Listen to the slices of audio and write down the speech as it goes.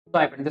So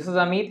hi friend, this is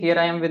Amit. Here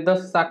I am with the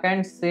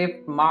second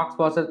shift marks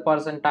versus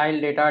percentile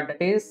data, that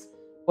is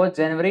for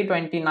January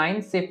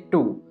 29 shift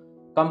 2.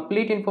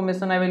 Complete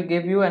information I will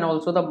give you, and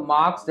also the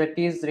marks that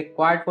is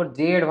required for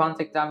J advanced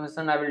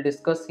examination I will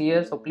discuss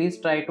here. So please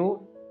try to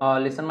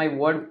listen my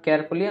word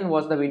carefully and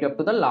watch the video up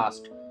to the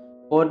last.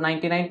 For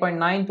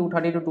 99.9,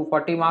 230 to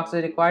 240 marks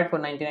is required. For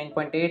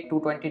 99.8,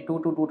 222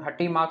 to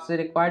 230 marks is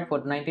required. For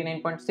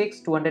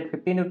 99.6,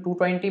 215 to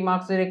 220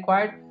 marks is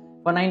required.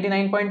 For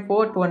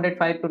 99.4,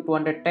 205 to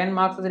 210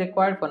 marks is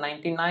required. For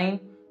 99,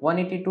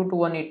 182 to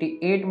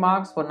 188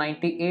 marks. For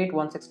 98,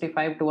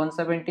 165 to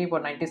 170. For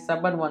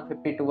 97,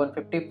 150 to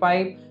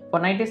 155. For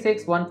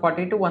 96,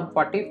 140 to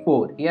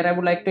 144. Here I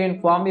would like to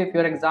inform you, if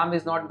your exam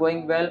is not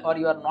going well or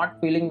you are not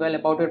feeling well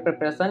about your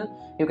preparation,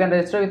 you can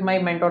register with my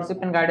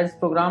mentorship and guidance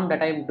program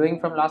that I am doing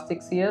from last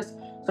 6 years,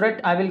 so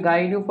that I will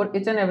guide you for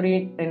each and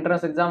every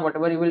entrance exam,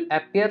 whatever you will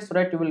appear, so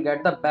that you will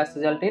get the best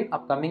result in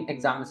upcoming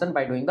examination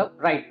by doing the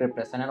right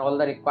preparation. And all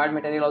the required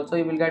material also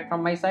you will get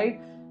from my side,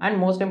 and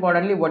most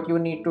importantly what you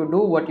need to do,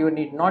 what you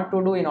need not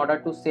to do in order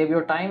to save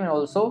your time and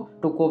also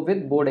to cope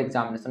with board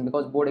examination,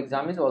 because board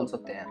exam is also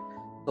there.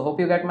 So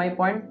hope you get my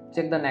point.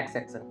 Check the next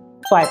section.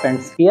 So hi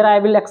friends, here I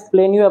will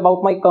explain you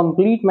about my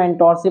complete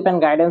mentorship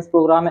and guidance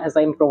program, as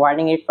I am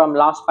providing it from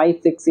last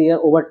 5-6 years.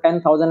 Over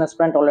 10,000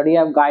 students already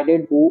I have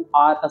guided who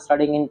are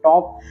studying in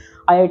top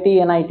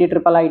IIT and IIT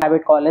III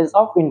private college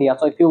of India.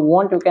 So if you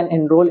want, you can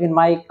enroll in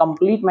my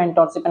complete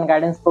mentorship and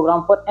guidance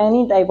program for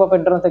any type of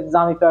entrance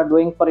exam. If you are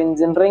doing for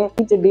engineering,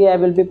 each day I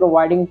will be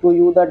providing to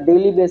you the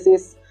daily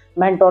basis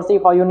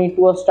mentorship, how you need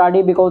to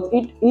study, because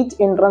each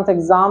entrance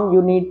exam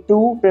you need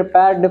to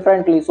prepare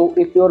differently. So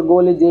if your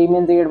goal is JEE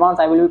Mains, JEE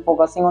Advanced, I will be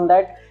focusing on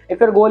that. If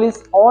your goal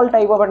is all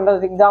type of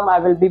entrance exam, I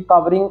will be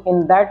covering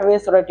in that way,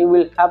 so that you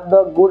will have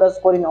the good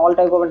score in all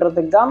type of entrance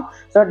exam,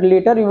 so that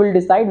later you will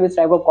decide which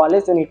type of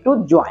college you need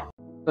to join.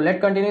 So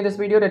let's continue this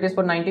video. That is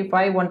for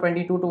 95,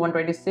 122 to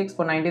 126,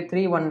 for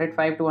 93,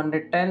 105 to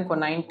 110, for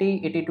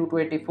 90, 82 to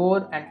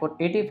 84, and for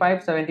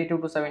 85, 72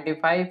 to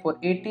 75, for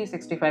 80,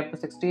 65 to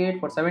 68,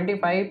 for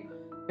 75,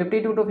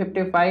 52 to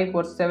 55,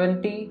 for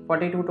 70,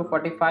 42 to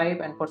 45,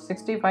 and for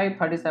 65,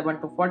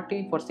 37 to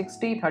 40, for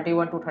 60,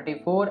 31 to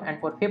 34, and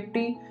for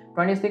 50,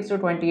 26 to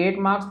 28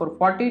 marks, for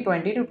 40,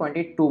 20 to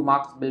 22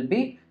 marks will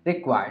be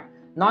required.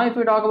 Now if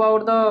we talk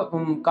about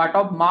the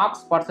cutoff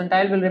marks,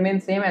 percentile will remain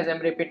same, as I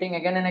am repeating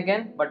again and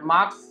again, but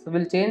marks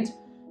will change.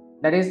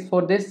 That is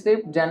for this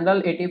shift,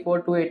 general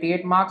 84 to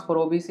 88 marks, for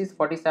OBCs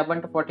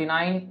 47 to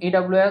 49,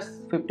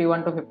 EWS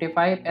 51 to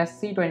 55,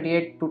 SC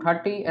 28 to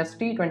 30,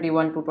 ST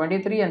 21 to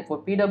 23, and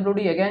for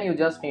PWD again you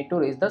just need to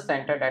reach the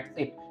center. That's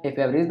it. If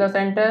you have reached the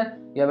center,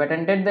 you have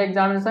attended the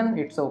examination,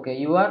 it's okay,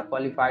 you are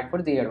qualified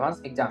for the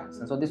advanced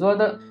examination. So this was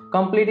the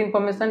complete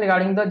information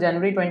regarding the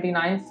January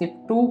 29 shift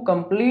 2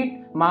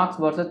 complete marks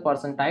versus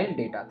percentile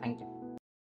data. Thank you.